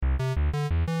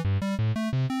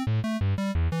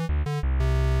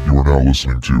now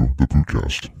listening to the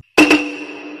Pootcast.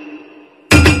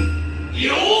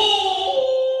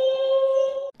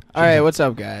 All right, what's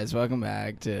up, guys? Welcome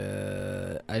back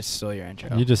to... I stole your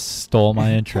intro. You just stole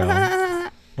my intro.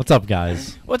 What's up,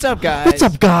 guys? What's up, guys? What's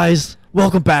up, guys?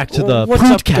 Welcome back to the What's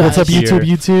up, Pootcast. guys? What's up, YouTube?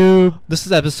 Here. YouTube. This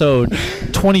is episode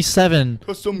 27,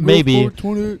 maybe,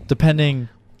 depending,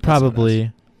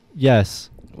 probably. Yes.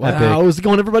 Wow, Epic. how's it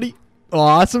going, everybody?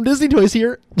 Awesome Disney toys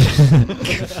here.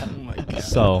 Oh my God.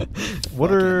 So, what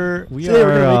are we Today are?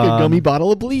 we're gonna make a gummy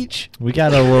bottle of bleach. We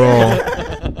got a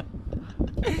little.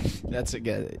 That's a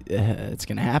good... it's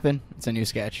going to happen. It's a new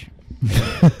sketch.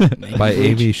 By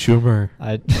Amy Schumer.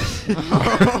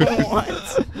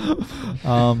 What?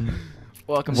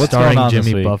 Welcome What's Starring going on this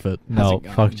Jimmy week? Buffett. How's No, it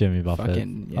going? fuck Jimmy Buffett.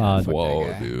 Fucking, yeah, fuck that Whoa,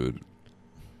 guy. dude.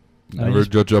 I Never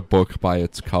just- judge a book by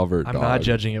its cover, I'm dog. not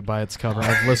judging it by its cover.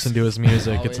 I've listened to his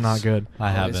music. It's not Always. good. I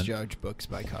Always haven't. judge books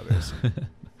by covers.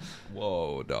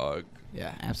 Whoa, dog.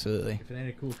 Yeah, absolutely. If it ain't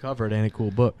a cool cover, it ain't a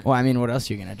cool book. Well, I mean, what else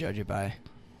are you going to judge it by?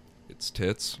 It's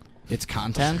tits. Its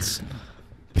contents?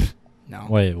 No.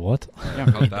 Wait, what? You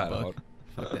don't Cut read the that book.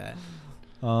 out. Fuck that.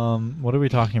 What are we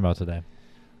talking about today?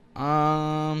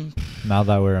 Now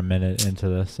that we're a minute into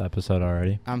this episode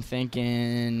already. I'm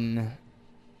thinking...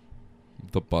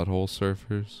 The butthole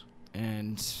surfers.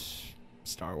 And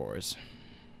Star Wars.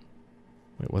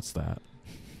 Wait, what's that?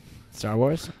 Star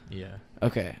Wars? Yeah.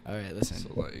 Okay, all right, listen. So,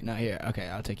 like- No, here. Okay,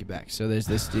 I'll take you back. So there's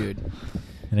this dude.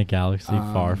 In a galaxy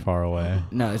far, far away.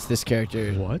 No, it's this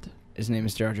character. What? His name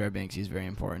is Jar Jar Binks. He's very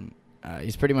important.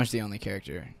 He's pretty much the only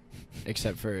character,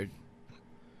 except for,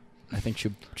 I think,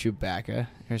 Chewbacca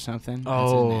or something. That's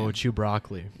his Oh, name. chew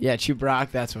broccoli. Yeah,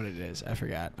 Chewbacca. That's what it is. I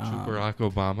forgot. Barack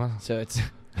Obama. So it's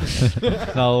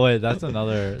No, wait, that's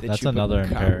another. the That's another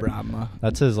Chewbacca. impair.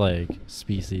 That's his like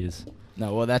species.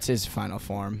 No, well, that's his final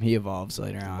form. He evolves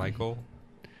later on. Michael.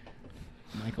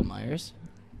 Michael Myers.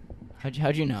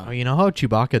 How'd you know? Oh, you know how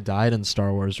Chewbacca died in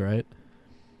Star Wars, right?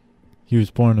 He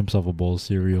was pouring himself a bowl of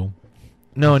cereal.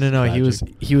 No.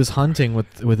 Tragic. He was hunting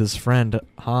with his friend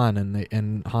Han,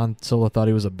 and Han Solo thought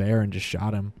he was a bear and just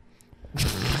shot him.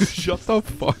 Shut the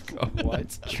fuck up.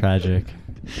 What? Tragic.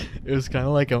 It was kind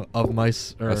of like a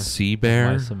mice or A sea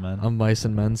bear? Mice and men. a mice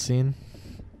and men scene,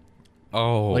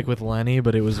 Oh. like with Lenny,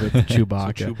 but it was with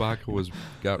Chewbacca. So Chewbacca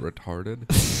got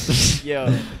retarded?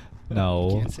 Yo.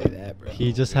 No. Can't say that, bro.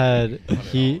 He just had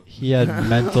he had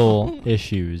mental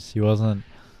issues. He wasn't.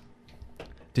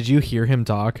 Did you hear him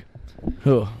talk?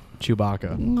 Who?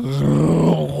 Chewbacca.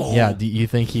 Yeah, do you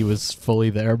think he was fully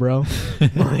there, bro?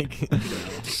 Like,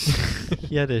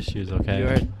 He had issues. Okay. You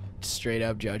are straight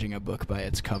up judging a book by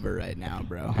its cover right now,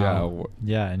 bro. Yeah.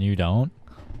 Yeah, and you don't.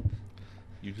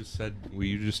 You just said. Well,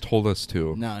 you just told us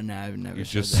to. No, I've never You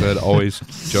said just that. said always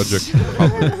judge a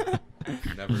cover.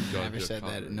 Never judge Never a said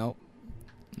cover. that. Nope.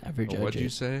 Never judge What'd it. you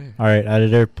say? All right,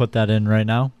 editor, put that in right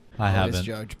now. I Always haven't.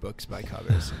 judge books by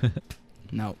covers.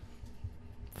 Nope.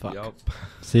 Fuck. Yup.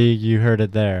 See, you heard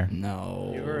it there.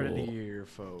 No. here,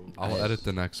 folks. I'll edit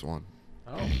the next one.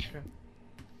 Oh, okay.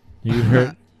 You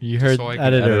heard. You heard. So I can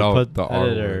editor, edit out put the R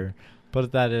editor. word.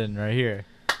 Put that in right here.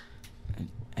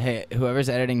 Hey, whoever's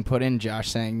editing, put in Josh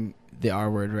saying the R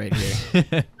word right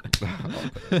here.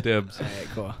 Dibs. All right,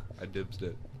 cool. I dibsed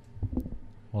it.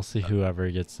 We'll see whoever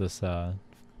gets this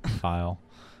file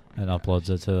and uploads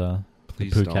it to the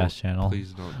Please Pootcast don't. channel.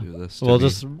 Please don't do this. To We'll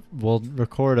me. we'll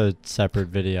record a separate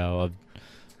video of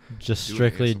just Do it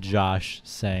strictly ASMR. Josh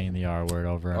saying the R word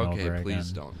over and Okay, over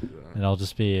please again. don't do that. And it'll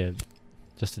just be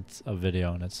it's a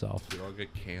video in itself. Dude, I'll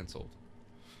get canceled.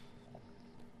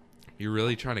 You're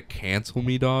really trying to cancel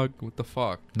me, dog? What the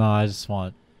fuck? No, I just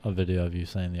want a video of you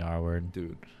saying the R word.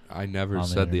 Dude, I never On the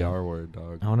said the internet. R word,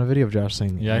 dog. I want a video of Josh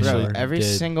saying You the actually Bro, every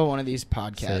did single one of these say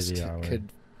podcasts the R word. could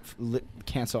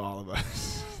cancel all of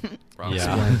us. Probably.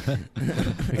 Yeah. Explain.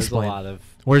 There's a lot of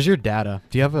Where's your data?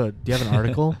 Do you have an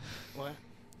article? What?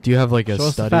 Do you have like a Show us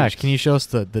the study? facts. Can you show us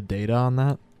the data on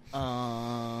that?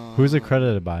 who's it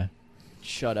credited by?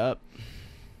 Shut up.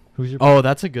 Who's your Oh,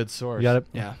 that's a good source. You got it.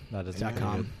 Yeah. That is Dot good.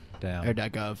 .com Damn. or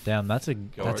 .gov. Damn, that's a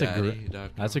GoDaddy.com.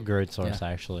 that's a great source Yeah.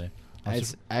 actually.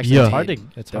 It's It's actually Yeah. hard to made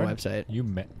it's the hard. website.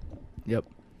 Yep.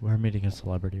 We're meeting a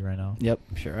celebrity right now. Yep.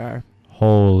 Sure are.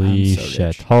 Holy I'm so shit!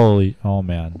 rich. Holy oh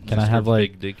man! Can I Mr. have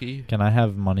like? Big Dicky? Can I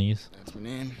have monies? That's my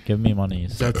name. Give me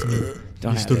monies. That's me.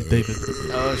 Don't have Mr. it. David.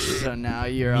 Oh, so now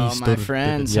you're all my Mr.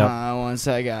 friends, Yep. huh? Once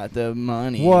I got the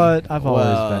money. What? I've always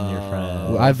been your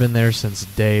friend. Well, I've been there since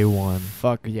day one.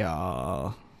 Fuck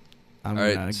y'all. I'm All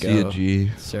gonna right, see ya, go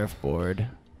G. surfboard.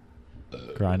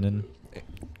 Grinding.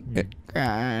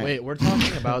 Grind. Wait, we're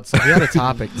talking about. So we had a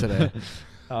topic today.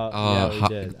 Yeah, we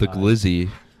did. The glizzy.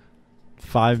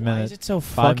 5 Why minutes. is it so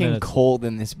 5 fucking minutes. cold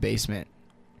in this basement?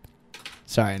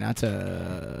 Sorry, not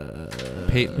to.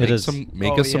 Peyton, It make is- some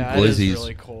Oh, us some yeah, it is glizzies.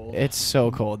 really cold. It's so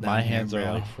cold. My down here, hands are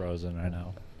bro. like frozen right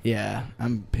now. Yeah,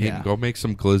 I'm. Peyton, Yeah. go make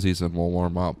some glizzies and we'll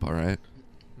warm up. All right.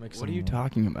 What are you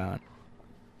talking about?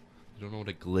 You don't know what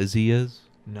a glizzy is?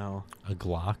 No. A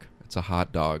Glock? It's a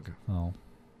hot dog. Oh.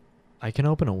 I can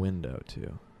open a window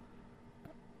too.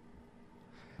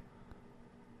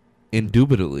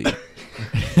 Indubitably.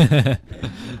 Can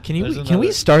you? There's Can we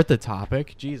another- start the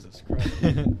topic? Jesus Christ.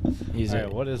 He's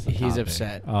Alright, what is the he's topic?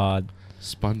 upset.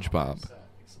 SpongeBob.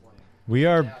 We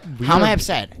are. How am I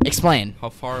upset? Explain. How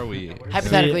far are we?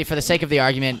 Hypothetically, for the sake of the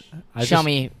argument, I show just-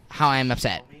 me how I am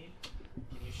upset.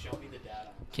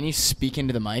 Can you speak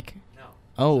into the mic?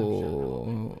 No.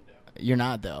 Oh, you're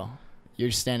not though.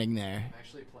 You're standing there.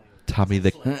 Tommy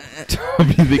the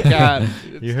Tommy the cat.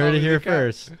 You heard it here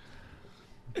first.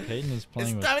 Peyton is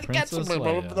playing with Princess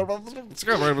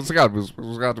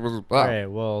Leia.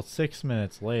 Alright, well, 6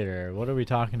 minutes later, what are we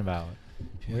talking about?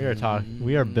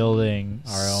 We are building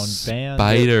our own band.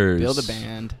 Spiders. Build a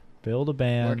band. Build a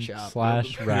band Workshop.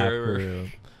 slash Build a rap beer. group.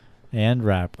 And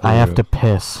rap group. I have to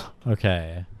piss.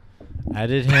 Okay.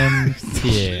 Edit him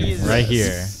here. Jesus. Right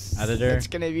here. Editor. It's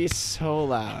gonna be so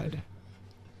loud.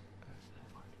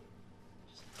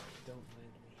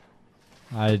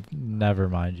 I never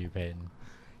mind you, Peyton.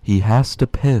 He has to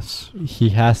piss. He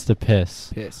has to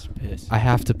piss. Piss, piss. I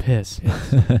have to piss.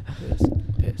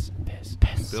 piss,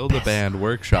 piss. Build a band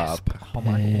workshop. Oh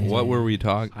my What were we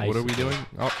talking? I What are we see. doing?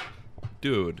 Oh,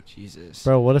 dude. Jesus.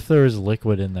 Bro, what if there was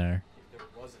liquid in there?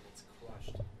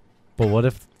 But what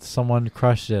if someone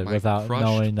crushed it My without crushed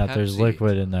knowing that there's Pepsi.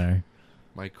 liquid in there?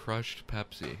 My crushed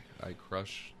Pepsi. I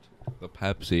crushed the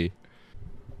Pepsi.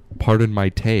 Pardon my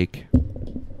take.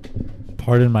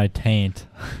 Pardon my taint.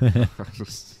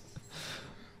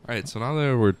 Alright, so now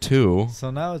there were two.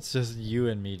 So now it's just you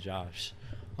and me, Josh.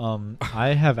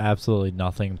 I have absolutely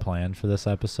nothing planned for this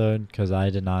episode because I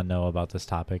did not know about this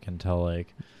topic until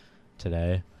like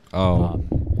today. Oh.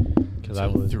 Because I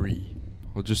was 3.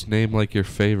 Well, just name like your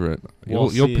favorite.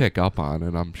 Well, You'll see- pick up on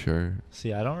it, I'm sure.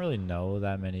 See, I don't really know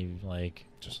that many. Like,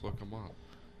 Just look them up.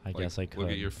 I guess I could. Look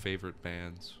at your favorite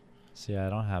bands. See, I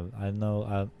don't have. I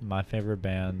know my favorite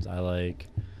bands. I like,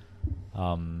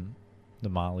 the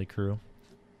Motley Crue.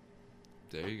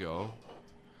 There you go.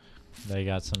 They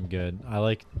got some good. I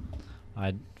like.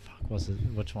 Fuck. What's it?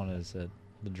 Which one is it?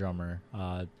 The drummer.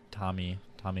 Tommy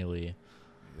Lee.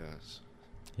 Yes.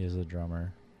 He's the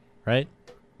drummer, right?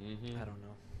 Mm-hmm. I don't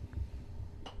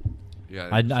know. Yeah.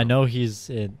 I know he's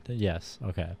it. Yes.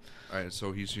 Okay. Alright,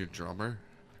 so he's your drummer?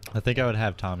 I think I would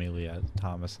have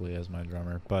Thomas Lee as my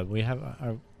drummer, but we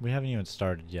haven't even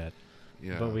started yet.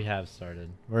 Yeah. But we have started.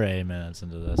 We're 8 minutes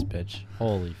into this pitch.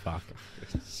 Holy fuck.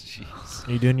 Jeez.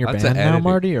 Are you doing your That's band an now, editing.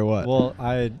 Marty, or what? Well,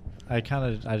 I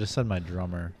just said my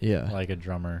drummer. yeah. Like a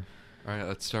drummer. Alright,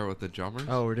 let's start with the drummers.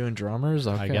 Oh, we're doing drummers.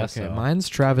 Okay, I guess okay. so. Mine's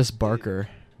Travis Barker.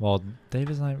 Well,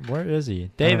 David's not. Where is he? I don't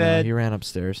know, David. he ran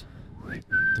upstairs.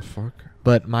 The fuck?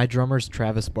 But my drummer's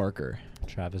Travis Barker.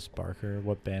 Travis Barker.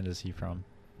 What band is he from?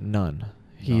 None.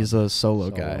 He's a solo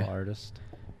Solo guy. artist.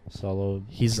 Solo.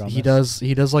 He drummist?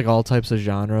 does like all types of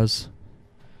genres.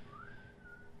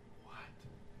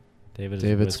 David's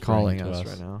David's calling to us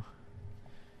right now.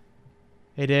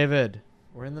 Hey, David.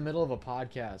 We're in the middle of a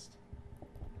podcast.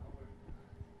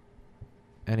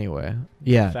 Anyway,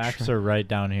 yeah. Facts are right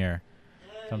down here.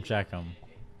 Come check them.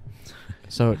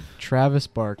 So Travis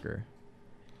Barker,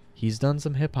 he's done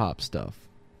some hip hop stuff.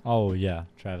 Oh yeah,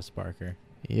 Travis Barker.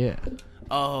 Yeah,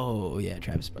 Oh yeah,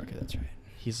 Travis Barker. That's right.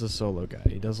 he's a solo guy.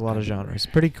 He does a lot of genres.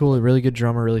 Pretty cool. Really good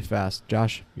drummer. Really fast.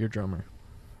 Josh, your drummer.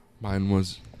 Mine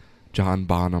was John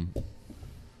Bonham.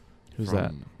 Who's from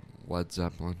that? Led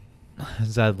Zeppelin.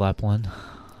 Zed Leplin.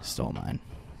 Stole mine.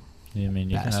 You mean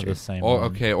you can have the Bastard. same? Oh, one.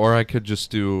 okay. Or I could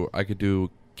do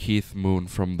Keith Moon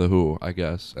from The Who, I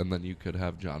guess, and then you could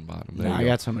have John Bonham. There No, you I go.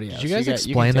 got somebody else. Did you guys can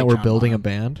explain that take we're John building a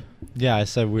Bonham. band? Yeah, I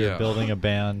said we were Yeah. building a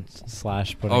band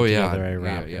slash putting Oh yeah, together a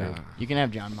rap yeah. group. You can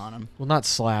have John Bonham. Well, not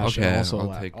slash. Okay, also,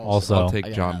 I'll take. Also- I'll I take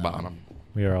got John another one. Bonham.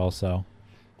 We are also.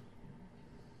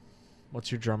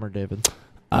 What's your drummer, David?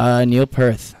 Neil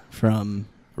Peart from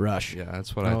Rush. Yeah,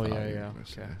 that's what I Oh, thought. yeah, you were yeah. gonna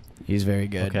say. Okay. He's very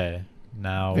good. Okay,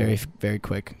 now Very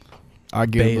quick. Bass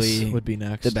Arguably would be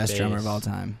next. the best drummer Bass. of all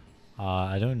time.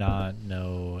 I do not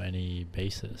know any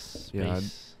bassists. Yeah,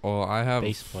 bass, Well, I have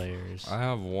bass players. I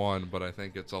have one, but I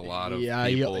think it's a lot of Yeah,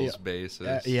 you- people's yeah.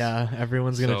 bases. Yeah,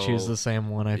 everyone's gonna choose So, the same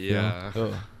one. I feel.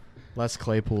 Yeah. Les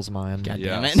Claypool's mine. God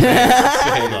Yeah, damn it.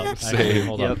 same, Hold up, same, actually,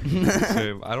 hold Yep. up.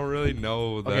 Same. I don't really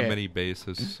know that Okay. many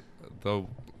bases, though.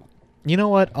 You know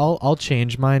what? I'll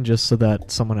change mine just so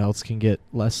that someone else can get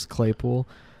less Claypool.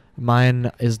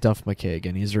 Mine is Duff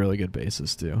McKagan. He's a really good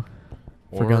bassist too.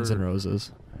 For Guns N' Or-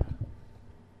 Roses.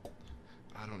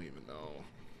 I don't even know.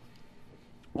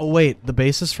 Oh wait, the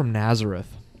bassist from Nazareth.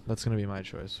 That's gonna be my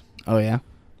choice. Oh yeah.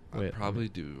 Wait, I'd probably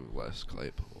do Les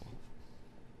Claypool.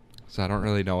 So I don't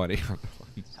really know any other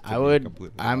ones. to I be would.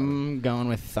 completely I'm going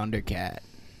with Thundercat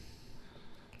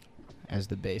as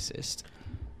the bassist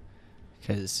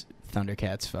because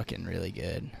Thundercat's fucking really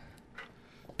good.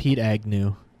 Pete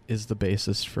Agnew is the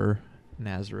bassist for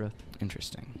Nazareth.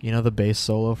 Interesting. You know the bass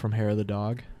solo from Hair of the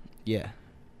Dog? Yeah.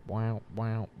 Wow,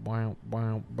 wow, wow,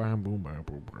 wow, wow, boom, boom,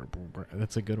 boom, boom, boom, boom.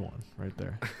 That's a good one right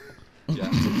there. Yeah,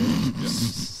 it's a good one. Yeah,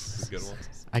 it's a good one.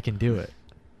 I can do it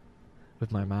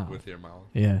with my mouth. With your mouth.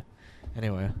 Yeah.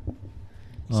 Anyway.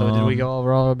 So did we go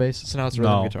over all our bases? So now it's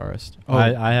rhythm no. guitarist.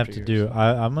 I have to figures. do.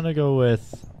 I'm gonna go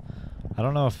with. I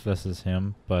don't know if this is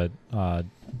him, but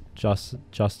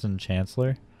Justin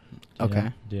Chancellor. Do you Okay.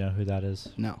 know- do you know who that is?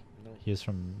 No. He is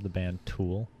from the band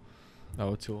Tool.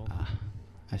 Oh, Tool.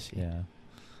 I see. Yeah.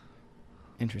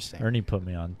 Interesting. Ernie put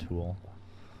me on Tool.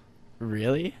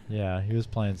 Really? Yeah, he was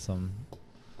playing some.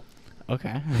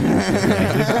 Okay.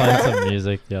 Yeah, he was playing some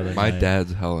music the other My night.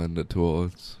 dad's hell into Tool.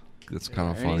 It's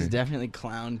kind of Ernie's funny. definitely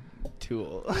clown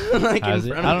Tool. Like Has in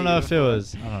he? front I of don't know you. if it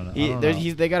was. I don't know. I don't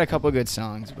know. They got a couple good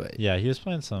songs, but Yeah, he was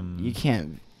playing some. you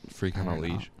can't. Freak on I a don't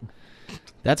know. leash.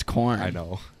 That's corn. I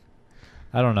know.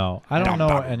 I don't know. I don't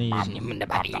know any.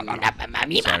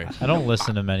 Sorry. I don't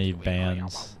listen to many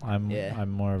bands. Yeah.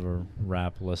 I'm more of a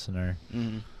rap listener.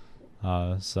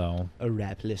 So A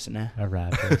rap listener. a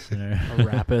rap listener. A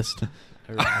rapist.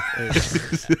 A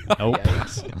rapist. Nope.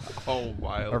 Yikes. Oh,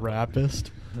 wild. A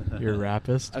rapist. You're a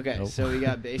rapist. Okay, Nope. so we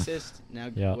got bassist. Now,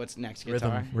 Yeah. what's next?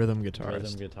 Guitar. Rhythm guitarist.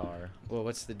 Rhythm guitar. Well,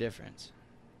 what's the difference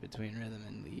between rhythm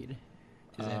and lead?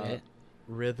 Is that it?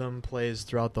 Rhythm plays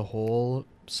throughout the whole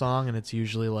song, and it's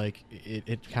usually like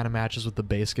it kind of matches with the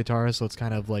bass guitar, so it's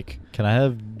kind of like Can I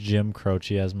have Jim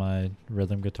Croce as my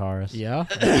rhythm guitarist? yeah.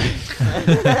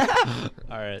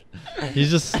 All right.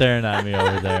 He's just staring at me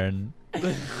over there, and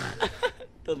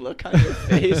The look on your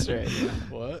face right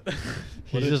now. What?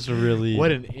 he's just really.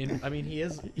 I mean, he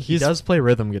He's- does play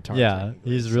rhythm guitar. Yeah,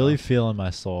 technically, he's so- really feeling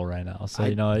my soul right now. So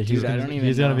you know, he's dude, I gonna, don't even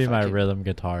he's gonna know be if I my could- rhythm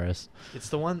guitarist. It's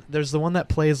the one. There's the one that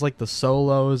plays like the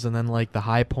solos and then like the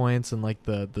high points and like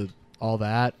the all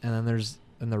that, and then there's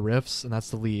the riffs, and that's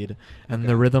the lead. And the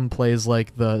Okay. rhythm plays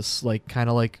like like kind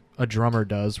of like a drummer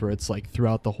does, where it's like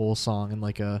throughout the whole song and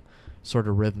like a sort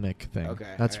of rhythmic thing.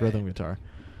 Okay, That's alright. rhythm guitar.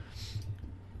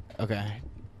 Okay,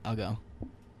 I'll go.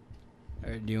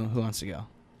 Or do you? Who wants to go?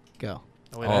 Go.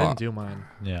 Oh wait, Oh, I didn't do mine.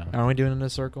 Yeah. Are we doing it in a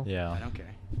circle? Yeah. I don't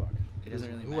care. Fuck. It doesn't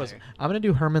really Who matter. was? I'm gonna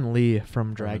do Herman Lee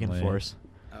from Dragon Lee. Force.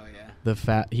 Oh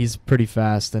yeah. He's pretty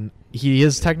fast, and he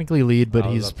is technically lead, but I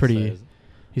was he's about to pretty say-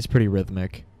 he's pretty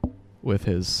rhythmic with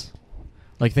his.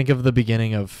 Like think of the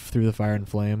beginning of Through the Fire and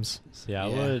Flames. See, I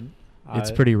Yeah. would.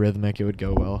 It's pretty rhythmic. It would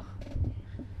go well.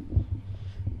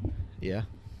 Yeah.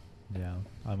 Yeah,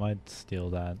 I might steal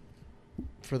that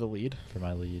For the lead. for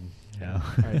my lead. Yeah.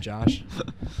 Yeah. All right, Josh.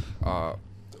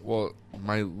 Well,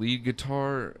 my lead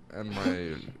guitar and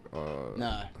my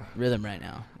Nah, rhythm right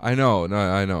now. I know, no,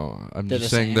 I know. I'm They're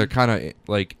just the saying same? they're kind of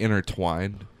like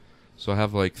intertwined. So I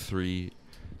have like three.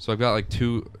 So I've got like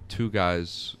two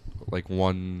guys. Like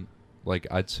one, like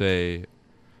I'd say,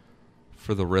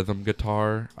 for the rhythm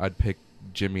guitar, I'd pick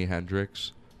Jimi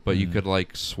Hendrix, but you Mm. could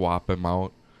like swap him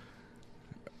out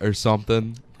or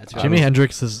something. That's I what Jimi was-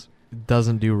 Hendrix isn't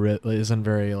isn't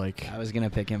very like. I was gonna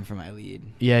pick him for my lead.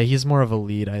 Yeah, he's more of a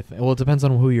lead, I think. Well, it depends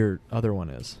on who your other one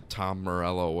is. Tom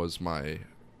Morello was my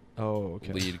Oh,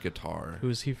 okay. lead guitar.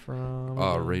 Who's he from?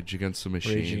 Rage Against the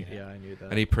Machine. Rage. Yeah, I knew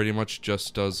that. And he pretty much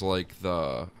just does like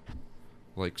the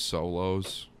like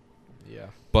solos. Yeah.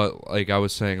 But like I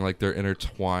was saying, like they're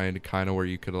intertwined, kind of where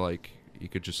you could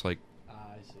just like I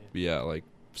see. like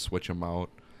switch them out.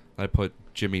 I put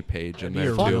Jimmy Page in That'd be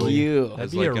there a Fuck too. really- you. That'd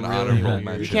As be like a an really honorable weird-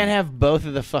 mention. You can't have both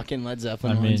of the fucking Led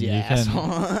Zeppelin I mean, ones, you you can-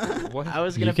 asshole. What? I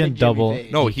was You gonna can pick Jimmy double-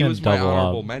 Page. No, You he can was my double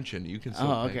honorable up. mention. You can still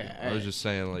Oh, pick okay, it. I was alright. just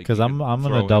saying like Because you I'm could gonna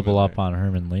throw him double in up there. on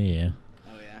Herman Lee.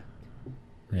 Oh yeah.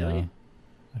 Yeah. Really?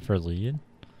 For lead,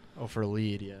 Oh, for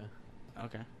lead, yeah.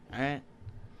 Okay. All right.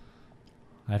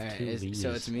 I have All right, two leads.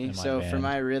 so it's me. in my So for band.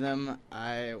 my rhythm,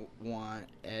 I want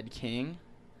Ed King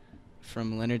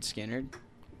from Leonard Skinner.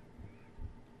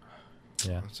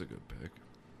 Yeah. That's a good pick.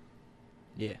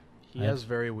 Yeah. He I- has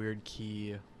very weird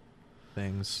key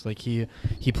things. Like he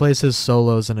plays his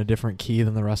solos in a different key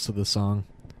than the rest of the song.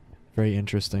 Very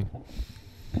interesting.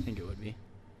 I think it would be.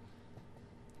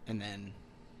 And then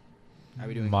Are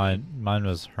we doing Mine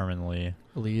was Herman Lee.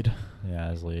 Lead. Yeah,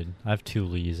 as lead. I have 2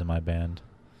 Lees in my band.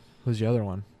 Who's the other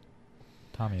one?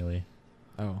 Tommy Lee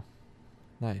Oh,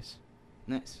 nice.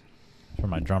 Nice. for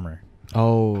my drummer.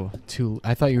 Oh,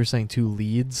 I thought you were saying 2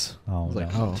 leads. Oh, was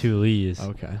like, no. oh. 2 Lees.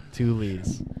 Okay, 2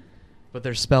 leads. But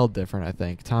they're spelled different, I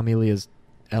think. Tommy Lee is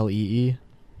Lee,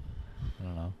 I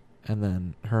don't know. and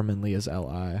then Herman Lee is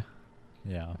Li,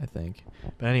 Yeah. I think.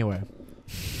 But anyway,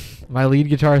 my lead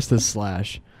guitarist is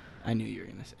Slash. I knew you were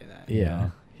gonna say that. Yeah,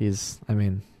 he's. I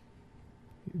mean,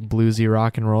 bluesy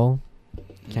rock and roll.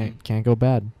 Can't go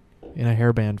bad. In a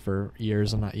hair band for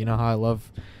years, and you know how I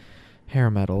love hair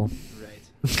metal.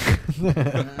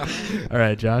 Right. All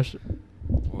right, Josh.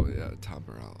 Well, yeah, Tom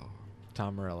Morello.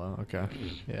 Tom Morello. Okay.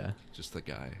 Yeah. Just the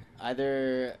guy.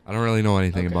 Either I don't really know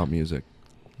anything Okay. about music.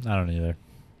 I don't either.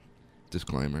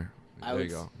 Disclaimer. I There would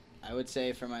you go. I would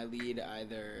say for my lead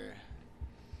either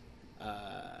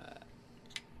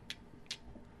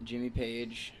Jimmy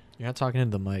Page. You're not talking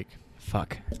into the mic.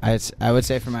 Fuck. I would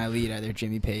say for my lead either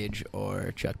Jimmy Page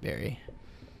or Chuck Berry.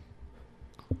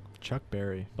 Chuck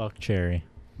Berry. Buck Cherry.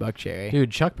 Buck Cherry.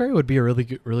 Dude, Chuck Berry would be a really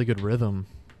good rhythm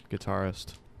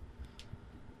guitarist.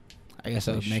 I guess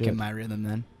I would make Shit. him my rhythm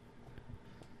then.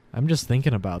 I'm just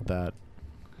thinking about that.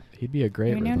 He'd be a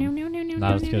great rhythm.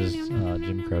 Not as good as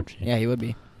Jim Croce. Yeah, he would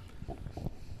be.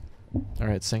 All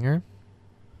right, singer.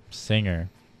 Singer.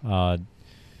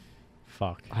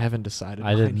 Fuck. I haven't decided.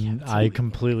 I mine didn't. yet. I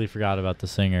completely forgot about the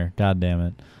singer. God damn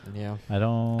it. Yeah. I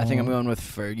don't. I think I'm going with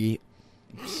Fergie.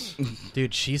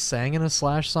 Dude, she sang in a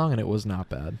Slash song and it was not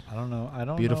bad. I don't know. I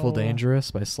don't. Beautiful know.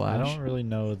 Dangerous by I Slash. don't really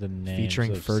know the names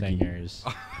Featuring of Fergie. singers.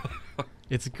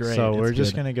 It's great. So we're It's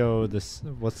just good. gonna go this.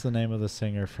 What's the name of the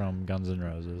singer from Guns N'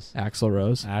 Roses? Axl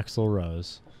Rose. Axl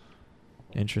Rose.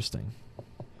 Interesting.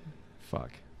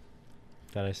 Fuck.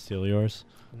 Did I steal yours?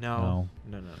 No.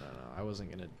 No. I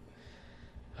wasn't gonna.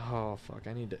 Oh fuck!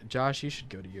 I need to. Josh, you should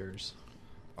go to yours.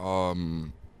 I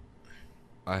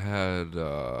had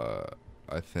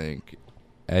I think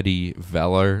Eddie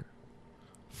Vedder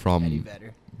from Eddie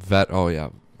Vedder. Oh yeah,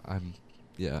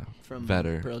 From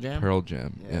Vedder. Pearl Jam? Pearl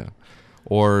Jam. Yeah. Yeah.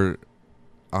 Or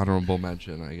honorable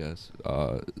mention, I guess,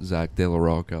 Zach De La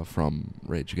Roca from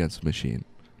Rage Against the Machine.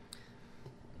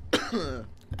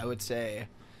 I would say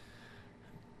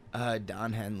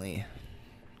Don Henley.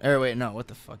 Or wait, no, what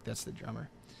the fuck? That's the drummer.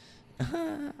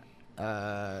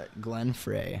 Glenn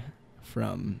Frey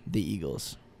from the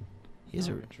Eagles.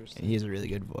 Interesting. He has a really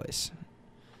good voice.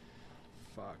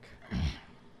 Fuck.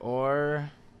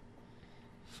 Or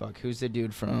fuck, who's the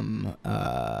dude from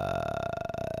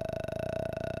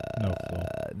No clue.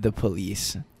 The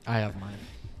Police? I have mine.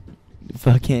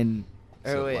 Fucking.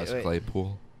 Is it Or Les wait.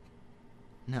 Claypool?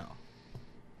 No.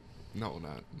 No,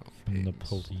 not no. From the Paynes.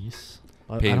 police.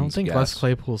 I don't Payne's think Gas. Les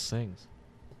Claypool sings.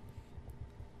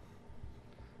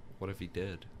 What if he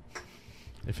did?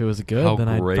 If it was good, How then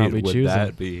I'd great probably would choose that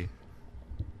it. be?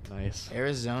 Nice.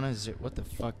 Arizona. What the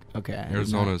fuck? Okay. I did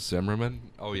Arizona not- Zimmerman?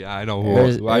 Oh yeah, I know who.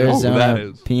 Ari- I know who that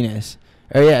Arizona is. Penis.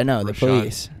 Oh yeah, no, the Rashad-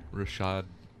 Police. Rashad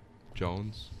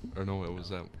Jones? Or no, it was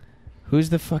that. Who's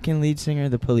the fucking lead singer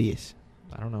of the Police?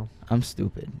 I don't know. I'm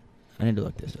stupid. I need to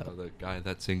look this up. The guy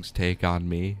that sings "Take on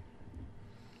Me."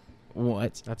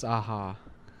 What? That's Aha.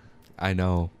 I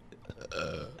know.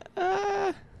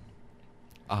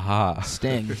 Aha.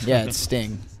 Sting. Yeah, it's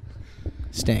Sting.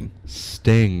 Sting.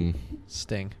 Sting.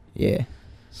 Sting. Yeah.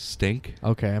 Stink.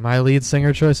 Okay, my lead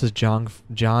singer choice is John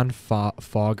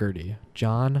Fogerty.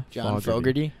 John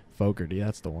Fogerty? Fogerty,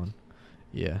 that's the one.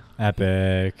 Yeah.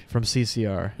 Epic. From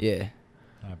CCR. Yeah.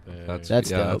 Epic. That's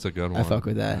yeah, dope. that's a good one. I fuck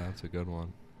with that. Yeah, that's a good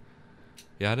one.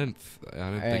 Yeah, I didn't All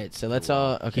think. right, so let's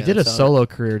all. Okay, He did a let's all- solo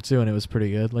career too, and it was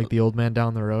pretty good. Like The Old Man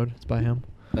Down the Road. It's by him.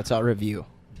 Let's all review.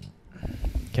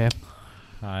 Okay.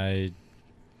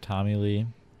 Tommy Lee,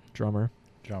 Drummer.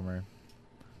 drummer.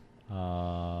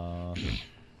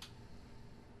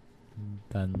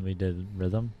 Then we did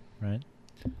rhythm, right?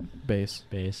 Bass.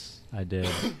 Bass. I did.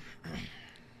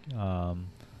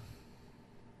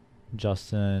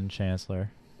 Justin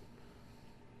Chancellor.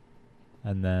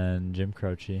 And then Jim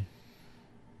Croce.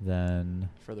 Then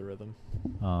For the rhythm.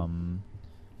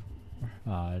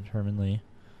 Herman Lee.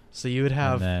 So you would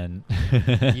have and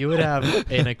then you would have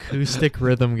an acoustic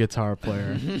rhythm guitar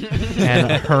player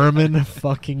and Herman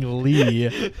fucking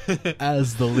Lee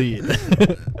as the lead.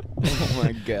 Oh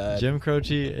my god. Jim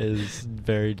Croce is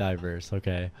very diverse.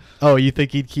 Okay, Oh, you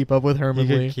think he'd keep up with Herman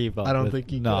he Lee? could keep up. I don't with, think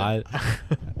he no,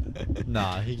 could.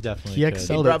 nah, he definitely. He could.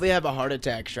 excelled. He'd probably have a heart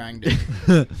attack trying to.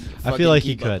 I fucking feel like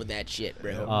he keep up could. with that shit,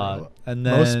 bro. And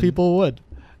then Most people would.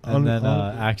 And then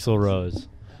Axl Rose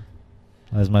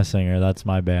as my singer. That's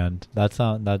my band. That's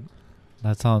not that.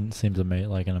 That seems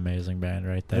like an amazing band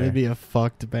right there. That'd be a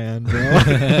fucked band, bro.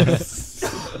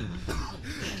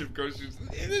 Jim Croce's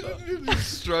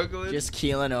struggling. Just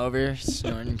keeling over,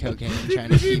 snorting cocaine, trying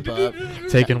to keep up.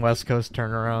 Taking West Coast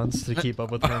turnarounds to keep up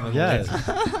with Herman. Yes.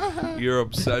 Your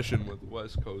obsession with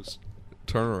West Coast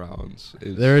turnarounds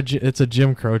is... It's a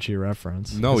Jim Croce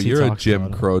reference. No, as he you're a talks Jim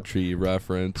about it. Croce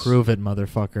reference. Prove it,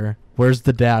 motherfucker. Where's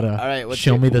the data? All right,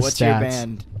 Show me the what's stats. your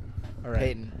band, All right.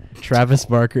 Peyton? Travis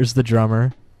Barker's the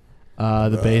drummer.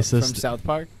 The bassist. From South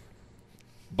Park?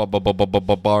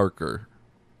 Barker.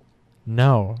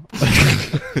 No.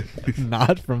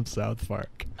 Not from South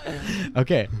Park.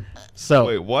 Okay. So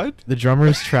Wait, what? the drummer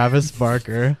is Travis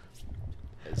Barker.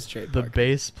 It's Trey The Parker.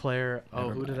 bass player. Oh,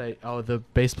 Never who did mind. I? Oh, the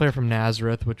bass player from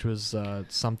Nazareth, which was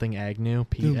something Agnew,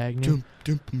 Pete Agnew.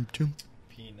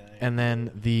 And then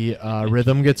the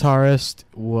rhythm guitarist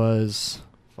was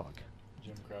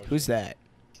Who's that?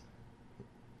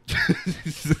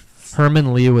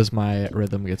 Herman Lee was my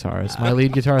rhythm guitarist. My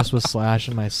lead guitarist was Slash,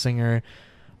 and my singer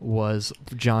was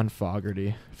John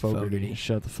Fogerty. Fogerty.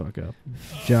 Shut the fuck up,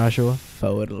 Joshua.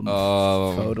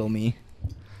 Fodal me.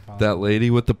 That lady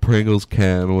with the Pringles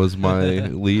can was my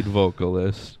lead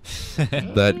vocalist.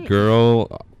 That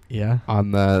girl Yeah.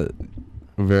 on that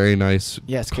very nice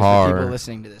Yes, because the car. people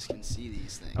listening to this can see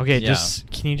these things. Okay, Yeah.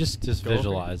 can you just Just go over-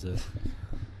 visualize it.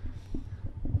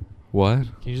 What?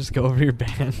 Can you just go over your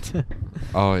band?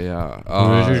 Oh yeah.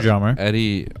 Who's your drummer?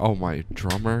 Eddie. Oh, my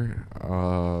drummer.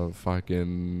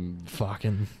 Fucking.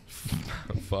 Fucking.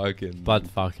 Fucking. But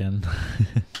fucking.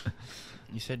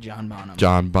 You said John Bonham.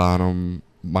 John Bonham.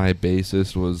 My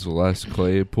bassist was Les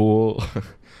Claypool.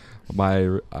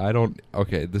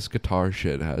 Okay, this guitar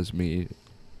shit has me.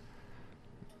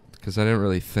 Because I didn't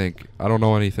really think. I don't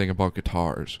know anything about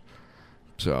guitars.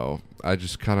 So I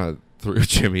just kind of threw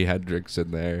Jimi Hendrix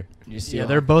in there. You see Yeah, all-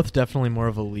 they're both definitely more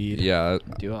of a lead. Yeah.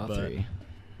 do all but- three.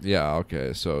 Yeah,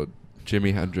 okay. So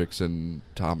Jimi Hendrix and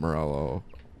Tom Morello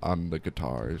on the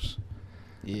guitars.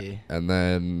 Yeah. And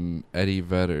then Eddie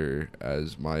Vedder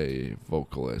as my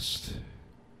vocalist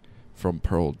from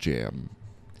Pearl Jam.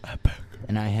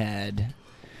 And I had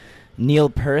Neil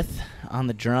Perth on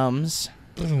the drums.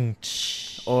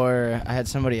 Or I had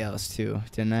somebody else too,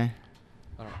 didn't I?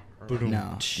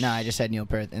 No, I just had Neil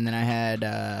Perth. And then I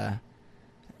had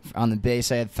on the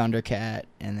bass I had Thundercat,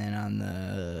 and then on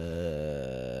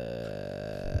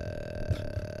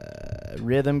the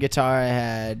rhythm guitar I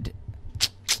had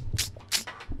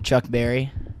Chuck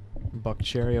Berry, Buck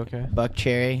Cherry, okay. Buck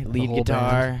Cherry, lead whole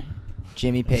guitar, band.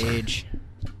 Jimmy Page,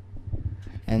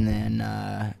 and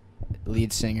then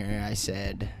lead singer I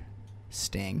said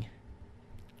Stang.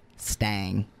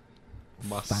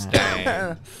 Mustang.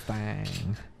 Bang.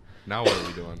 Now what are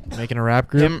we doing? Making a rap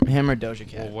group? Him or Doja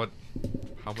Cat. Well,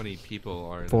 how many people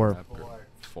are in Four. a rap group?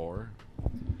 Four?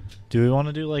 Do we want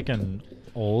to do like an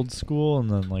old school and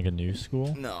then like a new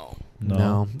school? No.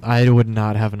 No, I would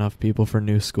not have enough people for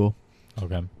new school.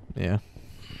 Okay. Yeah.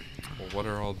 Well, what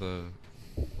are all the...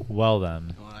 Well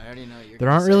then. Well, I already know you're There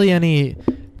gonna aren't say really any.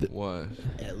 What?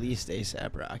 At least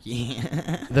ASAP Rocky.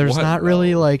 There's What? not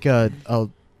really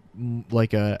No.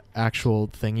 like a actual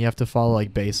thing you have to follow,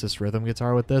 like bassist, rhythm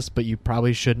guitar with this, but you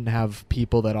probably shouldn't have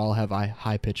people that all have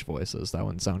high pitched voices. That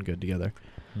wouldn't sound good together.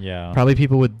 Yeah. Probably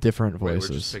people with different Wait, we're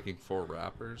voices. just picking four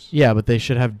rappers? Yeah, but they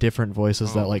should have different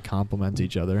voices that Oh. like complement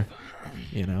each other.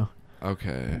 You know,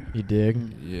 Okay. you dig?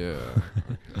 Yeah.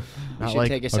 we Not should like-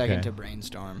 take a second Okay. to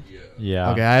brainstorm.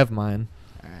 Yeah. Okay, I have mine.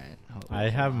 All right. I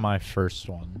have my first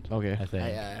one. Okay. I think. I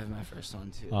have my first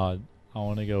one too. I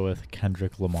want to go with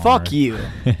Kendrick Lamar. Fuck you.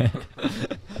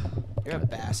 You're a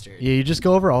bastard. Yeah, you just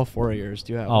go over all four of yours.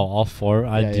 Do you have? Oh, all four?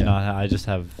 I Yeah, do yeah. not. I just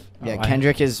have. Yeah, I-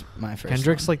 Kendrick is my first.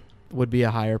 Kendrick's one. like would be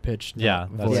a higher pitched Yeah,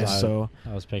 that's voice. what I- So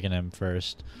I was picking him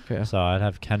first. okay. So I'd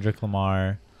have Kendrick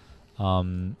Lamar,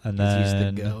 and 'Cause then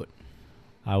he's the goat.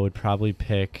 I would probably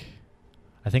pick,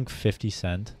 I think 50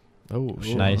 Cent. Oh,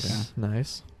 shit. Nice. Okay.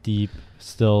 Nice. Deep,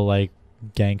 still like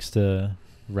gangsta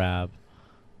rap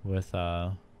with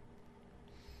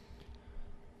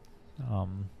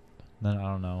then I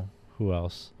don't know who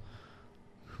else.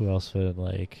 Who else would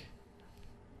like?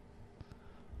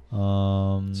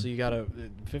 So you got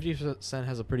 50 Cent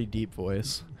has a pretty deep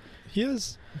voice. He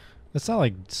is. It's not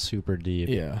like super deep.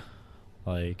 Yeah.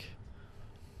 Like,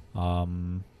 I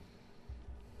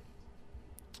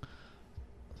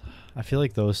feel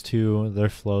like those two, their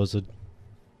flows would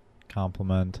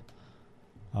complement.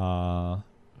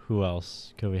 Who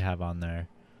else could we have on there?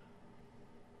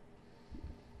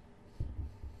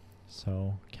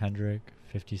 So Kendrick,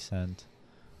 50 Cent.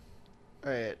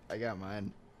 All right, I got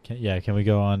mine. Can we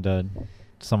go on to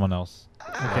someone else?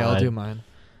 Okay, I'll do mine.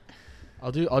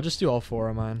 I'll just do all 4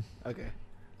 of mine. Okay.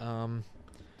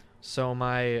 So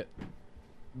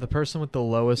the person with the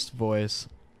lowest voice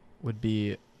would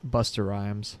be Busta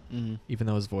Rhymes, even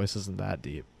though his voice isn't that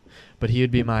deep. But he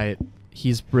would be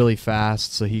he's really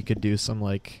fast, so he could do some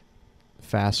like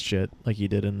fast shit like he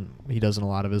does in a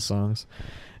lot of his songs.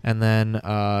 And then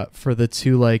for the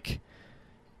 2 like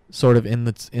sort of in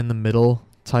the middle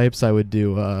types, I would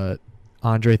do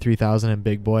Andre 3000 and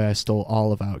Big Boy. I stole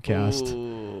all of Outkast.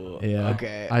 Ooh, Yeah.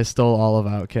 okay. I stole all of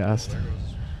Outkast.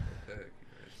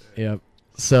 Yep.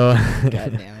 So God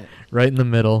damn it. right in the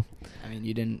middle. I mean,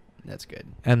 you didn't. That's good.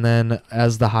 And then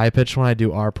as the high pitched one, I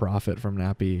do Our Prophet from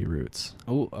Nappy Roots.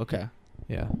 Oh, okay.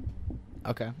 Yeah.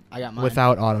 Okay. I got mine.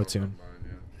 Without auto tune.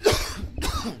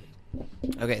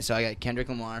 Okay, so I got Kendrick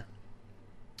Lamar,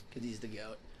 because he's the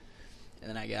GOAT. And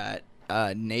then I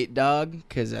got Nate Dogg,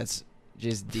 because that's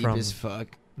just deep From- as fuck.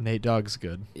 Nate Dogg's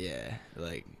good. Yeah,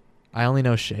 like, I only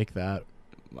know Shake That.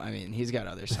 I mean, he's got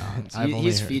other songs. I've only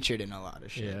He's heard- featured in a lot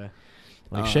of shit. Yeah.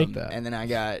 Like Shake That. And then I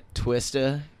got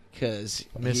Twista, because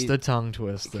Mr. Tongue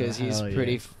Twister. because he's Hell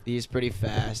pretty yeah. he's pretty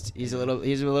fast. He's a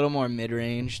little more mid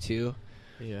range too.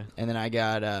 Yeah. And then I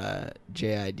got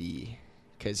JID,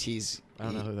 because I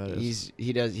don't know who that is.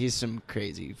 He's some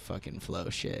crazy fucking flow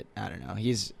shit. I don't know.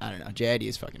 JID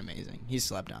is fucking amazing. He's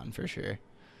slept on for sure.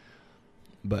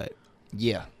 But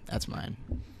yeah, that's mine.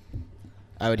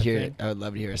 I would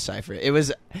love to hear a cipher.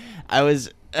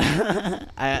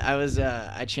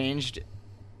 I changed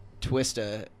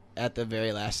Twista at the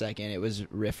very last second. It was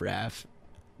Riff Raff,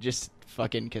 just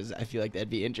fucking because I feel like that'd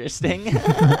be interesting.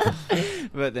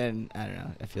 But then I don't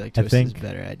know. I feel like Twista's a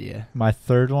better idea. My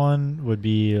third one would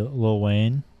be Lil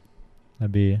Wayne.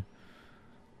 That'd be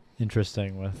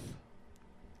interesting with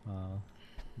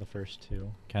the first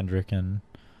 2, Kendrick and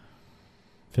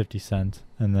 50 Cent,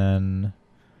 and then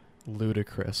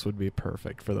Ludacris would be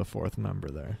perfect for the 4th member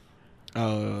there.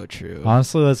 Oh, true.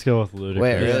 honestly, let's go with Ludacris.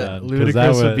 Wait, really? then, 'cause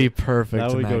Ludacris would be perfect.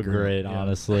 That in would go group. great, Yeah.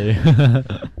 honestly.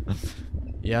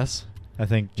 Yes. I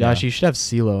think Josh, yeah. you should have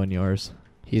CeeLo in yours.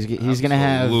 He's gonna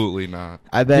have. Absolutely not.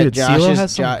 I bet Dude, Josh CeeLo is.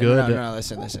 has some good- No,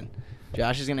 listen.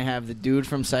 Josh is gonna have the dude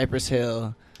from Cypress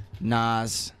Hill,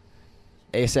 Nas,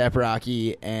 ASAP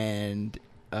Rocky, and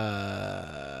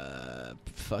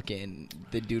fucking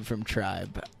the dude from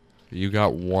Tribe, You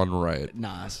got one right.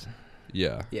 Nas.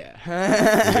 Yeah. Yeah.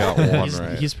 You got one He's,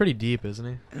 right. he's pretty deep, isn't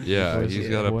he? Yeah, Voice he's is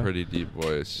got a boy. pretty deep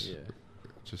voice. Yeah.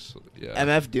 Just yeah.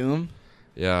 MF Doom.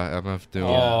 Yeah, MF Doom.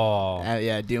 Oh.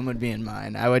 Yeah, Doom would be in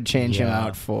mine. I would change him Yeah.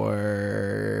 out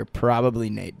for probably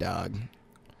Nate Dogg.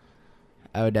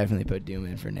 I would definitely put Doom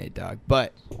in for Nate Dogg,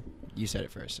 but you said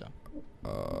it first, so.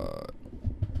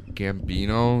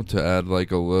 Gambino to add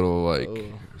like a little like Oh.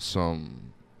 some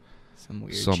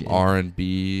Weird some shit.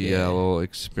 R&B, Yeah. a little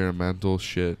experimental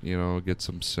shit, get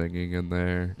some singing in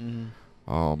there. Mhm.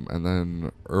 And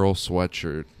then Earl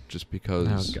Sweatshirt, just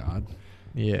because Oh God.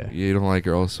 Yeah. you don't like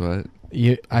Earl Sweat.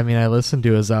 I mean, I listened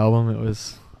to his album. It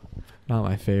was not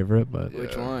my favorite, but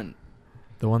Which Yeah. one?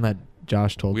 the one that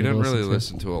Josh told We me to didn't really to.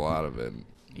 listen to a lot of it.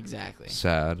 Exactly.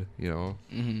 Sad,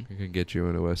 Mhm. it can get you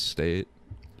into a state.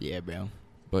 Yeah, bro.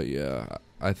 But yeah,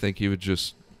 I think he would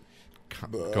just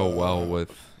go well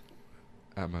with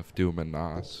MF Doom and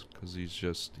Nas, because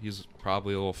he's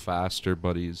probably a little faster,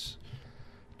 but he's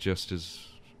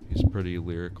pretty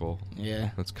lyrical. Yeah,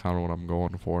 That's kind of what I'm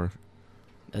going for.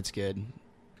 that's good.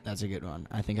 That's a good one.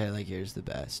 I think I like yours the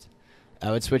best.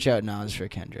 I would switch out Nas for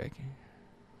Kendrick.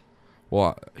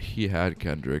 Well, he had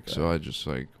Kendrick, so I just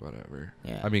like whatever.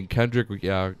 Yeah. I mean, Kendrick,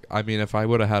 yeah. I mean, if I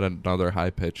would have had another high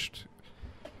pitched,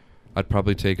 I'd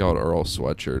probably take out Earl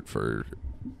Sweatshirt for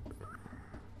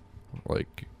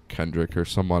like Kendrick or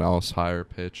someone else higher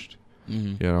pitched.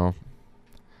 Mhm.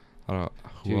 I don't know.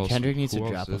 Who Dude, else- Kendrick needs who to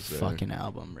else drop a is there? fucking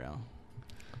album, bro.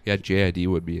 Yeah, JID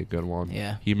would be a good one.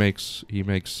 Yeah. He makes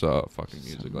fucking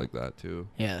music Some- like that too.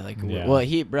 Yeah, like Yeah. well,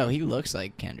 he looks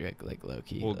like Kendrick, like low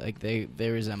key. Well- Like they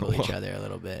resemble each other a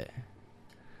little bit.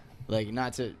 Like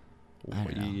not to, I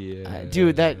don't know. Yeah.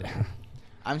 Dude,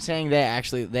 I'm saying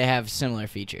they have similar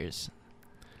features.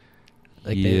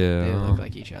 Like they Yeah. look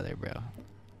like each other, bro.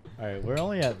 All right, we're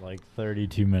only at like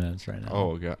 32 minutes right now.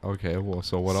 Oh, okay. Well,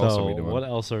 so what else are we doing? What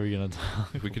else are we gonna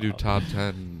talk? We could do about? top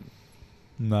 10.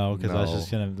 No, because that's No.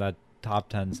 just gonna that top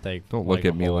 10 steak. Don't like look a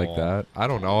at me like whole- that. I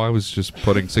don't know. I was just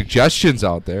putting suggestions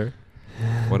out there.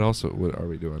 What else what are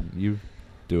we doing? You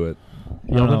do it.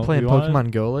 You haven't know, been playing we wanted-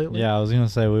 Pokemon Go lately? Yeah, I was gonna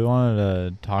say we wanted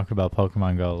to talk about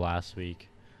Pokemon Go last week.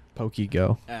 Poke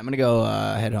Go. I'm gonna go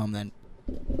head home then.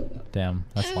 Damn,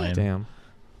 that's lame. Damn.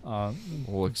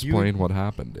 Well, explain what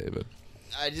happened, David.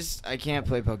 I can't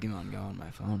play Pokemon Go on my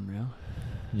phone,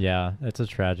 bro. Yeah, it's a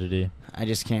tragedy. I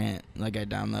just can't. Like, I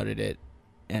downloaded it,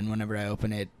 and whenever I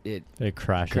open it, it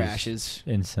crashes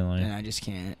instantly. and I just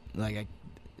can't. Like,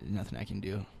 nothing I can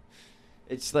do.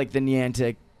 It's like the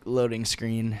Niantic loading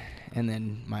screen and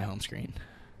then my home screen.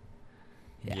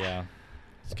 Yeah.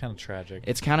 It's kind of tragic.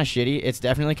 It's kind of shitty. It's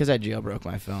definitely because I jailbroke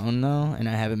my phone, though, and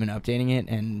I haven't been updating it,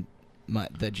 and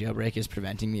the jailbreak is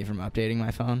preventing me from updating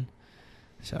my phone.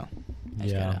 So I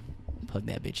just gotta plug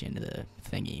that bitch into the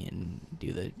thingy and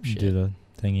do the shit. Do the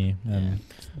thingy and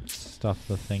stuff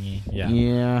the thingy. Yeah.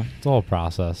 Yeah. It's a whole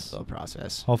process. Slow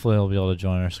process. Hopefully he'll be able to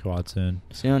join our squad soon.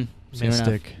 Soon.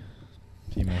 Mystic.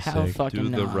 Team How Mystic. fucking Do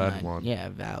the no, red man. one. Yeah,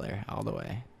 Valor all the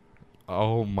way.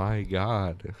 Oh my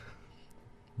god.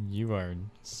 You are You're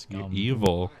scum.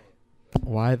 evil.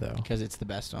 Why though? Because it's the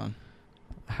best one.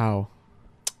 How?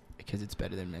 Because it's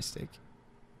better than Mystic.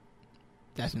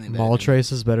 Definitely better.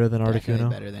 Moltres is better than Definitely Articuno.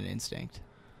 better than Instinct.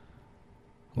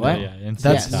 What? Yeah, That's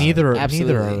Yes. neither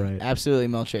Absolutely. are right. Absolutely,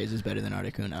 Moltres is better than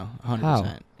Articuno.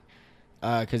 100%.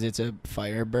 Because it's a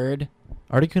fire bird.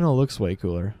 Articuno looks way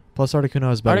cooler. Plus Articuno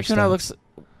has better Articuno stats. looks...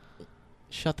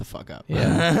 Shut the fuck up.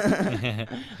 Yeah.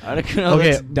 Articuno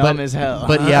Okay, looks dumb but- as hell.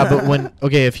 But yeah, but when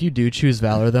if you do choose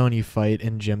Valor though and you fight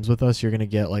in gyms with us, you're gonna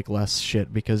get like less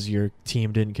shit because your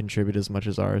team didn't contribute as much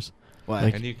as ours. What?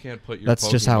 like- And you can't put your That's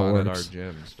Pokemon just how it at our works.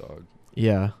 gyms, dog.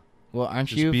 Yeah. Well, aren't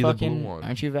Just you be the blue fucking... one.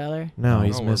 Aren't you Valor? No, No,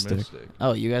 he's we're Mystic.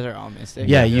 Oh, you guys are all Mystic?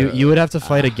 Yeah, Yeah. you would have to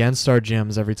fight Ah. against our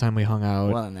gyms every time we hung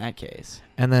out. Well, in that case.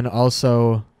 And then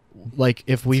also like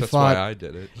if we That's fought why I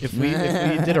did it. if we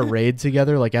did a raid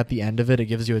together, like at the end of it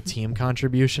gives you a team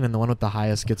contribution and the one with the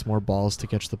highest gets more balls to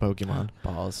catch the Pokemon.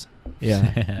 Balls.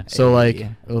 Yeah. So like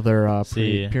Hey. they're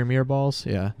See. premier balls,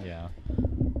 yeah. Yeah.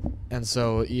 And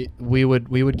so we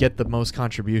would get the most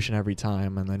contribution every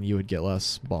time, and then you would get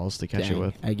less balls to catch it Dang,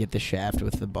 with. I get the shaft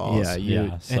with the balls. Yeah,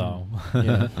 Yeah. So.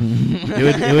 yeah.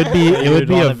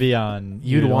 it would be on.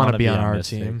 you'd want to be on our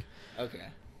Mystic. team. Okay.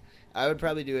 I would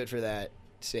probably do it for that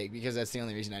sake because that's the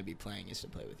only reason I'd be playing is to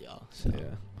play with y'all. So.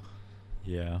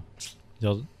 Yeah.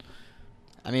 You'll.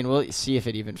 I mean, we'll see if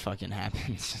it even fucking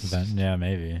happens. Then, yeah,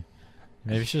 maybe.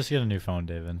 Maybe you should just get a new phone,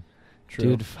 David.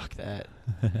 Dude, fuck that.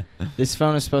 This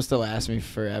phone is supposed to last me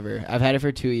forever. I've had it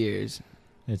for 2 years.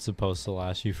 It's supposed to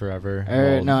last you forever.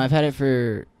 No, I've had it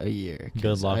for a year. Good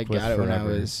 'cause luck I with got it when I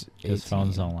forever. was 18. Because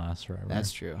phones don't last forever.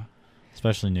 That's true.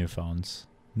 Especially new phones.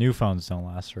 New phones don't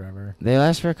last forever. They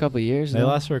last for a couple years. They though.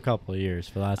 last for a couple of years,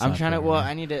 but that's I'm not trying to. forever.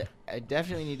 Well, I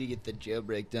definitely need to get the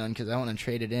jailbreak done because I want to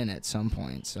trade it in at some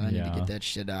point. So I need to Yeah. get that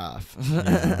shit off.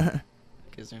 Yeah.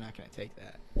 Because they're not gonna take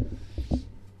that.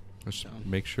 Just So.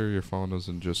 make sure your phone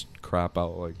doesn't just crap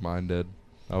out like mine did.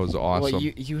 That was awesome. Well,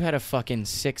 you had a fucking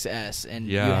 6S and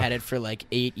you Yeah. had it for like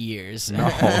 8 years. No, I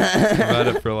had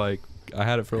it for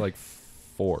like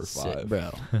 4 or 5. bro.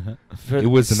 It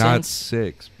was not Since-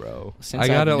 6, bro. since I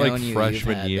got I've it like known you, you've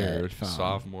freshman had year, that phone.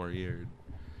 sophomore year,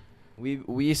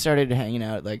 We started hanging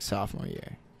out like sophomore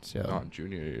year. So not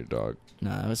junior year, dog. no,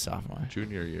 that was sophomore.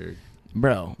 Junior year.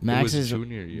 Bro, Max it was is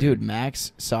junior year. dude.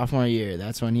 Max sophomore year.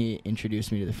 That's when he introduced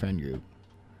me to the friend group.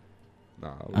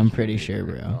 Nah, it was I'm pretty junior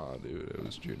sure, year. bro. Nah, dude, it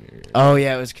was junior year. Oh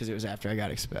yeah, it was because it was after I got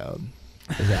expelled.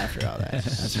 It was after all that.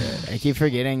 That's right. I keep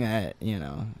forgetting that.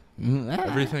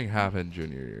 Everything happened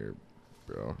junior year,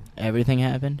 bro. Everything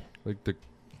happened. Like the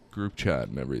group chat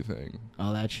and everything.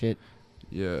 All that shit.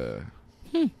 Yeah,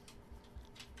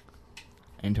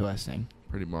 Interesting.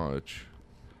 pretty much.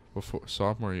 Before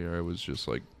sophomore year, I was just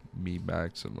like me,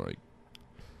 Max, and like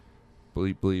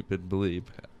bleep bleep and bleep.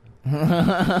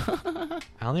 I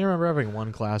only remember having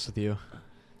one class with you.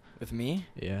 With me,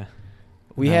 Yeah.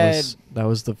 we That had was, that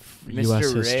was the Mr.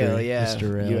 U.S. history. Rail, yeah,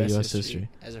 Mr. Rail, U.S. history.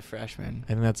 as a freshman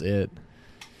I think that's it.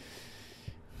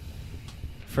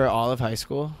 for all of high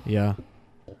school. Yeah.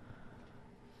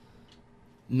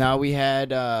 No, we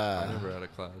had. I never had a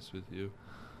class with you.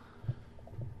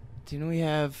 Didn't we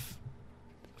have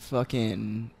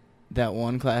fucking that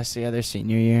one class together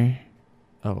senior year?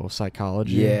 Oh,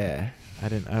 psychology. Yeah. I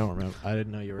don't remember. I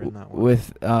didn't know you were in that one.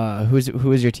 With who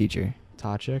was your teacher?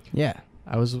 Tachik. Yeah.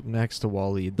 I was next to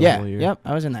Waleed the Yeah. whole year. Yep.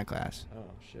 I was in that class. Oh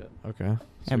shit. Okay.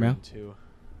 Yeah, bro. Two.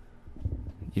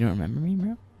 You don't remember me,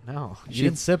 bro? No, She- she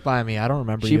didn't sit by me. I don't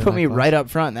remember. She you in put that me class. right up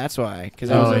front. That's why. Because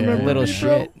I Oh, was a yeah, little yeah.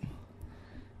 shit.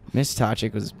 Miss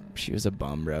Tachik was a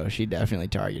bum, bro. She definitely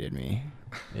targeted me.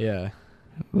 Yeah.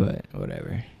 But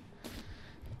whatever.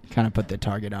 Kind of put the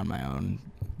target on my own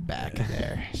back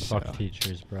there. Fuck so.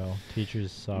 teachers, bro.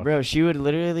 Teachers suck. Bro, she would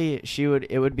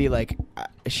it would be like,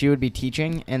 she would be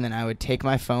teaching, and then I would take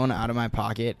my phone out of my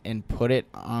pocket and put it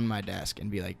on my desk and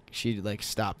be like, she'd like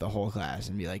stop the whole class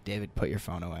and be like, David, put your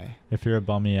phone away. If you're a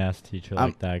bummy ass teacher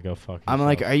like that, go fuck yourself. I'm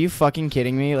like, are you fucking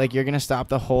kidding me? Like, you're gonna stop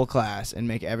the whole class and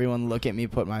make everyone look at me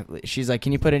she's like,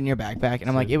 can you put it in your backpack? And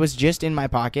I'm like, it was just in my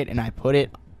pocket, and I put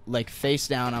it like face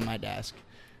down on my desk.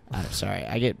 I'm sorry,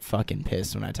 I get fucking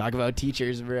pissed when I talk about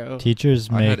teachers, bro. Teachers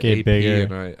I had make it AP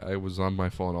bigger. and I was on my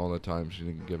phone all the time. She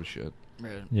didn't give a shit.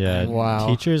 Yeah. Wow.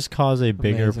 Teachers cause a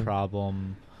bigger Amazing.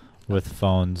 problem with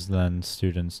phones than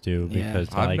students do Yeah. because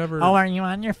I've like, never- oh, are you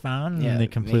on your phone? Yeah, And they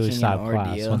completely making an stop class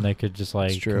ordeal. when they could just like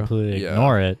It's true. completely Yeah.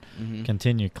 ignore it, Mhm.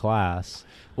 continue class.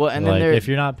 Well, and like, then if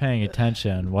you're not paying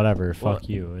attention, whatever, Well, fuck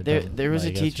you. It there doesn't- was a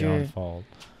like, it's your own teacher- fault.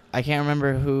 I can't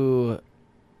remember who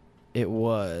it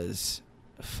was.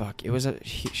 Fuck,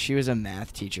 she was a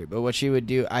math teacher, but what she would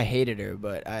do, I hated her,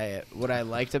 but what I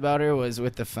liked about her was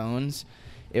with the phones,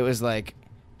 it was like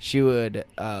she would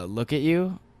look at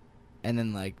you and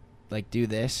then like do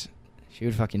this. She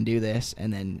would fucking do this,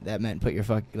 and then that meant put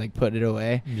it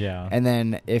away. Yeah. And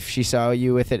then if she saw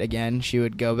you with it again, she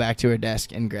would go back to her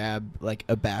desk and grab like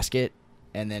a basket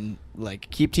and then like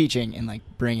keep teaching and like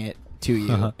bring it to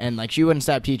you. And like she wouldn't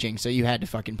stop teaching, so you had to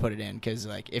fucking put it in, because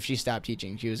like if she stopped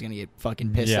teaching, she was gonna get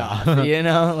fucking pissed Yeah. off, you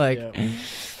know. Like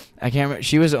I can't remember.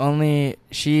 She was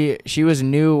she was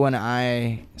new when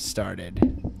I started.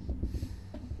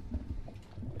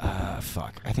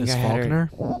 Fuck, I think Miss I had her.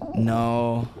 Faulkner?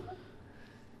 No,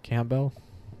 Campbell?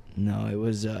 no, it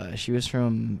was she was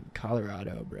from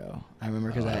Colorado, bro. I remember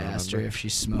because I asked her if she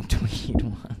smoked weed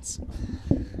once.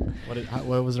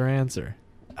 What was her answer?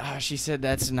 She said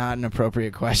that's not an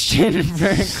appropriate question for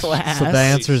a class. So the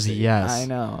answer is yes. I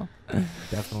know.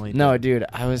 Definitely. No, dude,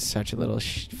 I was such a little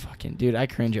fucking dude. I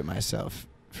cringe at myself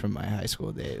from my high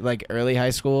school days, like early high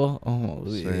school. Oh,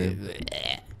 Same.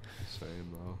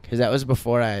 Same though. because that was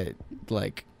before I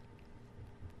like.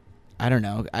 I don't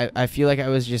know. I feel like I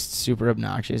was just super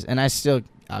obnoxious, and I still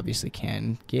obviously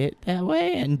can get that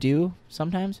way and do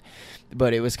sometimes,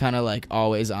 but it was kind of like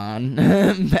always on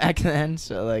back then.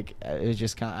 So like it was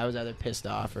just I was either pissed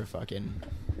off or fucking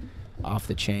off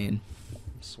the chain,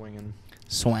 swanging.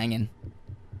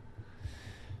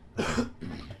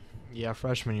 Yeah,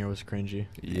 freshman year was cringy.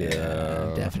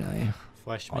 Yeah. Definitely.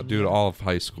 Dude, all of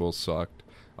high school sucked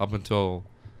up until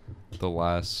the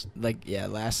last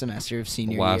Last semester of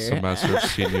senior last year. semester of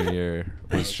senior year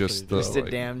was just the Just a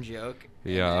like, damn joke.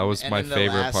 Yeah, And that was and my then the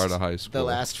favorite part of high school. The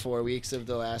last 4 weeks of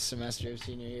the last semester of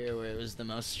senior year, where it was the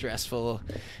most stressful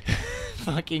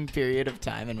fucking period of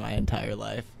time in my entire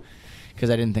life, because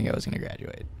I didn't think I was gonna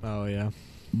graduate. Oh yeah.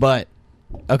 But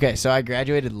okay, so I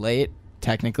graduated late,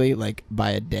 technically, like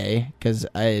by a day, because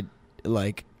I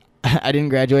didn't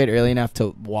graduate early enough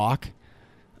to walk,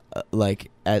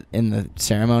 in the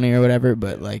ceremony or whatever.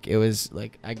 But like it was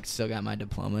like I still got my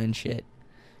diploma and shit.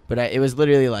 But it was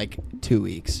literally like 2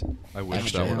 weeks I wish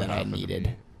extra that would that I happened to needed.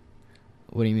 me.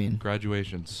 What do you mean?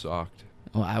 Graduation sucked.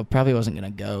 Well, I probably wasn't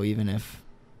gonna go even if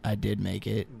I did make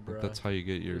it. But that's how you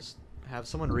get your. Just have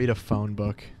someone read a phone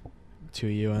book to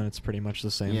you, and it's pretty much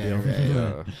the same Yeah, deal. right.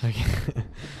 Yeah. Like,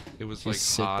 It was Just like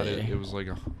sit hot. there. It was like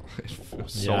a. It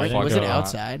was so Yeah, I didn't Was fucking it go hot.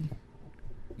 outside?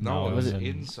 No, No, it was it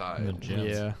inside. in the gym.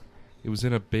 yeah. It was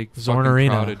in a big Zorn fucking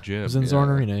Arena. crowded gym. It was in yeah. Zorn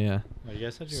Arena, yeah. Oh, you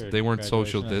guys had your They weren't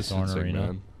social graduation at Zorn distancing, Arena?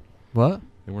 man. What?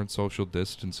 They weren't social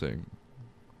distancing.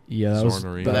 Yeah, that Zorn was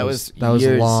Arena. But that was was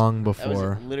years- long That was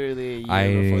before. literally a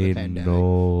year before the pandemic.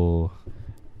 know.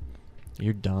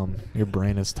 You're dumb. Your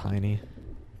brain is tiny.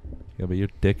 Yeah, but your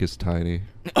dick is tiny.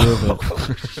 Prove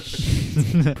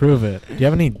it. Prove it. Do you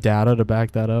have any data to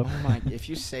back that up? Oh my! If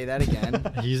you say that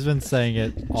again, He's been saying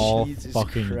it all Jesus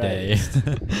fucking day.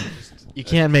 Christ. You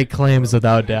can't make claims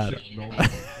without data.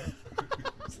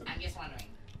 I'm just wondering.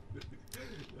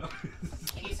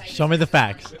 Show me the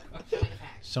facts.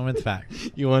 Show me the facts.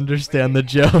 You understand the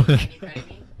joke. Can you credit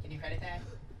me? Can you credit that?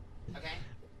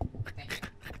 Okay.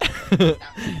 Thank you.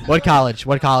 What college?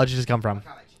 What college did this come from? What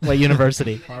college? What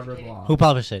university? Harvard Law. Who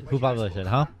published it? Who published it?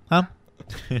 Huh? Huh?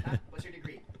 What's your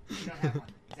degree? You don't have one.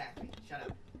 Exactly. Shut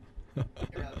up.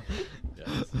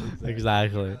 Irrelevant.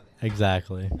 Exactly.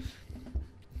 Exactly.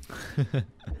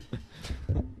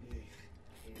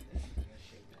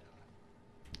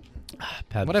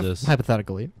 Pat What if, this.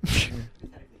 hypothetically,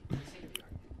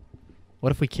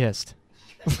 what if we kissed?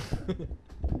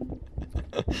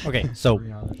 Okay, so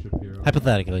Brianna Shapiro.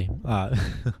 hypothetically,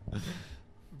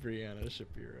 Brianna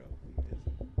Shapiro.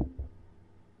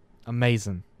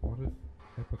 Amazing. What if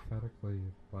hypothetically,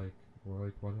 what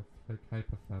if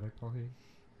hypothetically,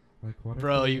 Like what?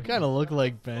 Bro, you kind of look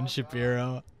like Ben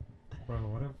Shapiro. Bro,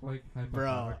 what if like Bro.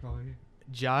 hypothetically?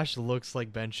 Josh looks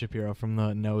like Ben Shapiro from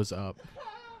the nose up.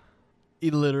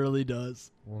 He literally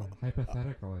does. Well,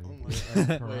 hypothetically. Oh my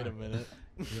God. Wait a minute.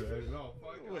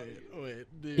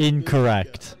 Wait. Dude,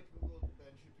 Incorrect.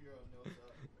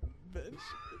 Ben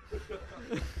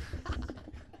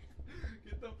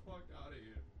Get the fuck out of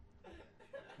here.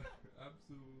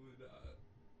 Absolutely not.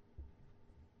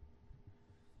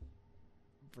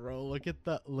 Bro, look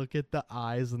at the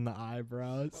eyes and the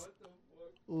eyebrows. What the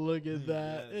fuck? Look at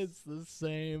that. Yes. It's the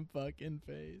same fucking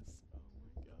face. Oh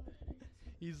my God.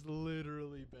 He's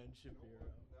literally Ben Shapiro.